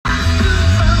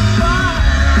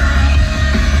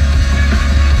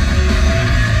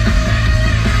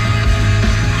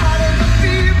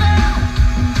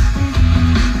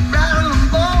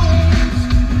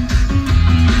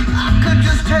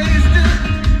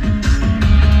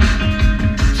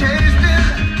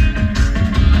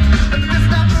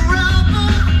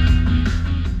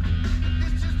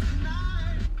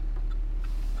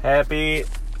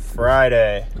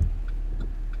Friday.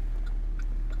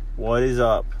 What is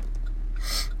up?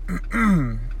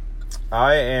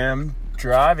 I am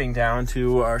driving down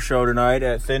to our show tonight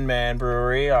at Thin Man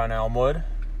Brewery on Elmwood.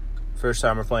 First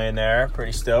time we're playing there.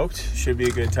 Pretty stoked. Should be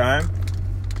a good time.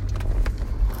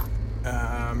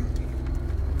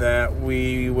 That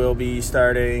we will be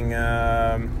starting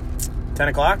 10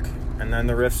 o'clock, and then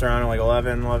the riffs are on at like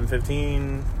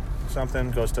 11:15,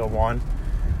 something, goes till 1.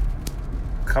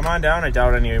 Come on down. I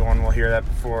doubt anyone will hear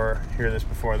this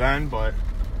before then, but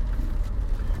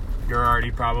you're already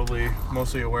probably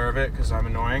mostly aware of it because I'm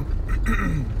annoying.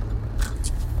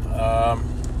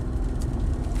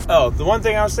 The one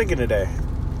thing I was thinking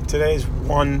today's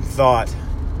one thought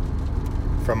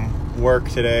from work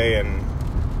today, and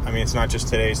I mean, it's not just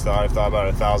today's thought. I've thought about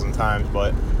it 1,000 times,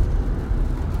 but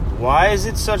why is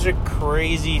it such a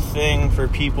crazy thing for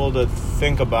people to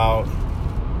think about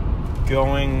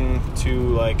going to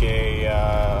like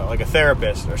a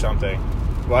therapist or something?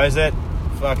 Why is that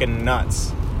fucking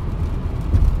nuts?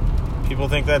 People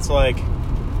think that's like,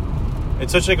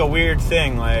 it's such like a weird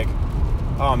thing. Like,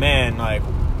 oh man, like,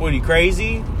 what, are you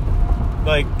crazy?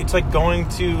 Like, it's like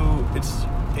it's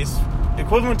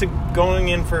equivalent to going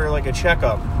in for like a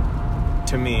checkup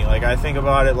to me. Like, I think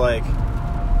about it like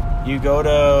you go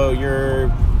to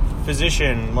your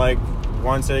physician like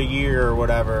once a year or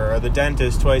whatever, or the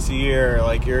dentist twice a year.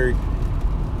 Like, I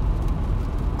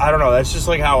don't know, that's just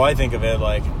like how I think of it.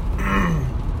 Like,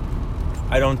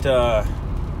 I don't know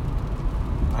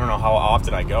how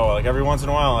often I go. Like, every once in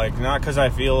a while, like, not because I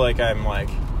feel like I'm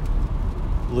like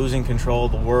losing control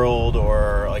of the world,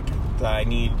 or like that I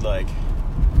need like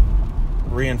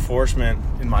reinforcement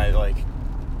in my like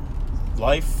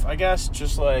life, I guess.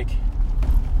 Just like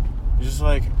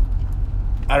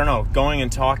I don't know, going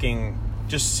and talking,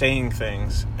 just saying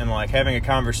things and like having a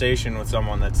conversation with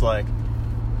someone that's like,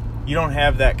 you don't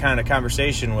have that kind of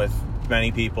conversation with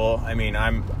many people. I mean,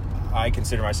 I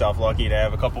consider myself lucky to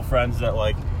have a couple friends that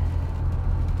like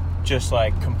just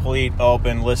like complete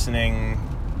open listening,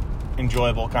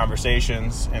 enjoyable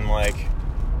conversations, and like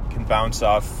can bounce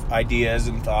off ideas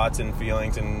and thoughts and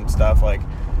feelings and stuff. Like,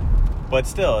 but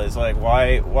still, it's like,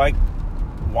 why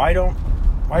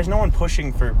is no one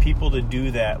pushing for people to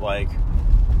do that like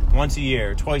once a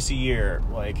year, twice a year?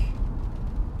 Like,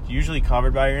 usually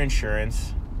covered by your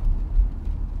insurance.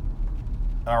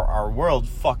 Our world's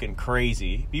fucking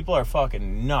crazy. People are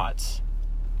fucking nuts.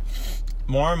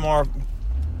 More and more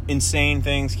insane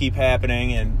things keep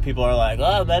happening, and people are like,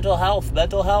 oh, mental health.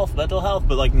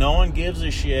 But like, no one gives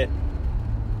a shit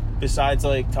besides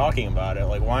like talking about it.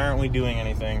 Like, why aren't we doing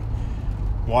anything?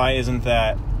 Why isn't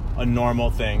that a normal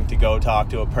thing to go talk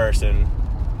to a person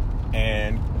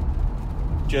and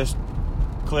just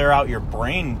clear out your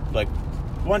brain like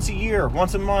once a year,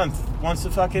 once a month, once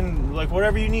a fucking, like,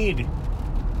 whatever you need?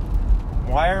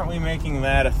 Why aren't we making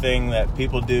that a thing that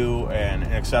people do and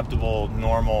an acceptable,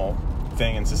 normal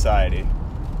thing in society?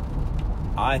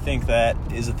 I think that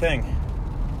is a thing.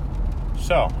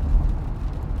 So,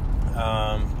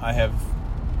 I have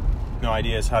no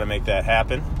ideas how to make that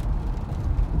happen,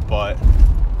 but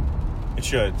it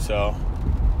should. So,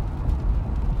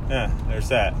 yeah, there's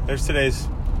that. There's today's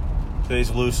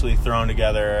loosely thrown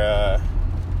together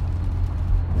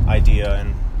idea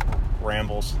and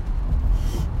rambles.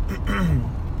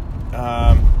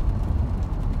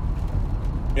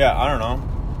 Yeah, I don't know.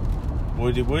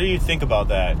 What do you think about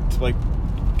that? Like,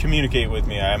 communicate with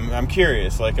me. I'm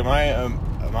curious. Like, am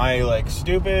I like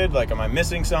stupid? Like, am I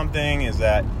missing something? Is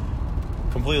that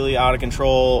completely out of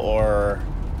control, or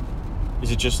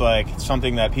is it just like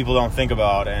something that people don't think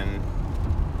about? And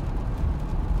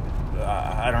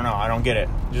I don't know. I don't get it.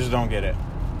 Just don't get it.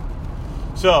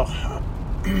 So,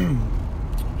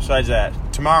 besides that,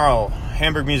 tomorrow,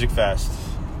 Hamburg Music Fest.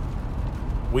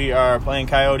 We are playing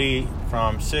Coyote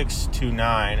from 6 to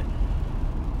 9.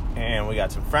 And we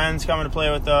got some friends coming to play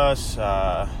with us.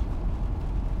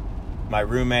 My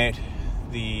roommate,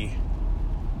 the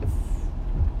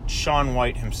Sean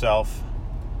White himself,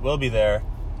 will be there,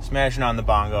 smashing on the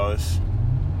bongos.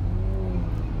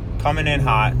 Coming in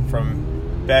hot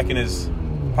from back in his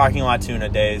parking lot tuna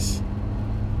days.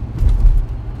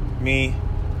 Me,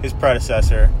 his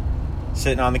predecessor,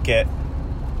 sitting on the kit.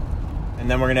 And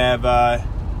then we're going to have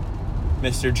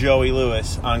Mr. Joey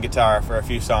Lewis on guitar for a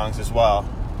few songs as well.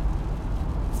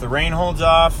 If the rain holds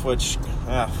off, which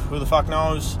who the fuck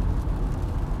knows,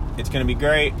 it's going to be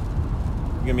great.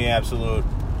 It's going to be an absolute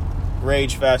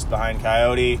rage fest behind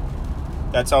Coyote.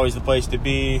 That's always the place to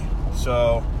be.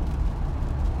 So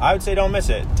I would say don't miss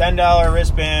it. $10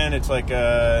 wristband. It's like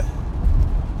I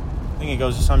think it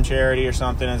goes to some charity or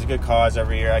something. It's a good cause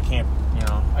every year. I can't,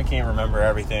 I can't remember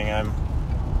everything. I'm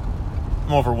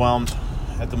overwhelmed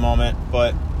at the moment,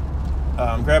 but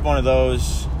grab one of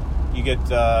those. You get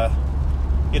to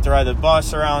ride the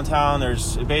bus around town.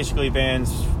 There's basically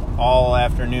bands all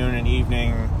afternoon and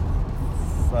evening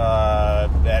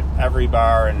at every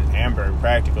bar in Hamburg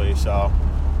practically, so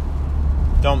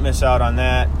don't miss out on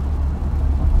that.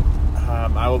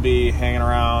 I will be hanging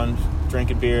around,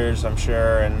 drinking beers, I'm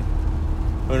sure, and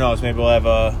who knows, maybe we'll have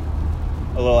a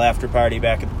little after party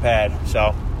back at the pad.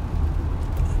 So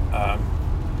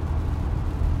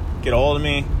get a hold of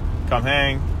me, come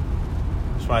hang.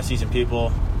 Just want to see some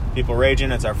people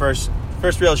raging. It's our first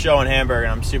real show in Hamburg,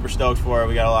 and I'm super stoked for it.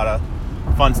 We got a lot of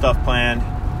fun stuff planned.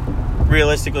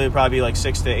 Realistically, it'll probably be like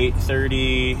 6 to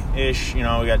 8:30-ish. You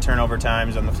know, we got turnover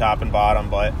times on the top and bottom,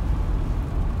 but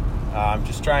I'm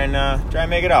just trying to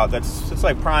make it out. It's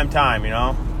like prime time, you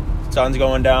know. The sun's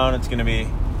going down. It's gonna be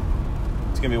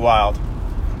wild.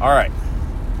 All right,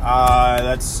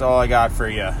 that's all I got for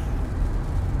you.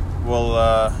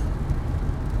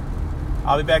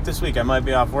 I'll be back this week. I might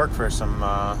be off work for a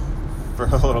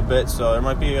little bit, so there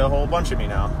might be a whole bunch of me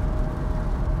now.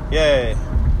 Yay!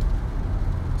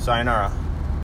 Sayonara.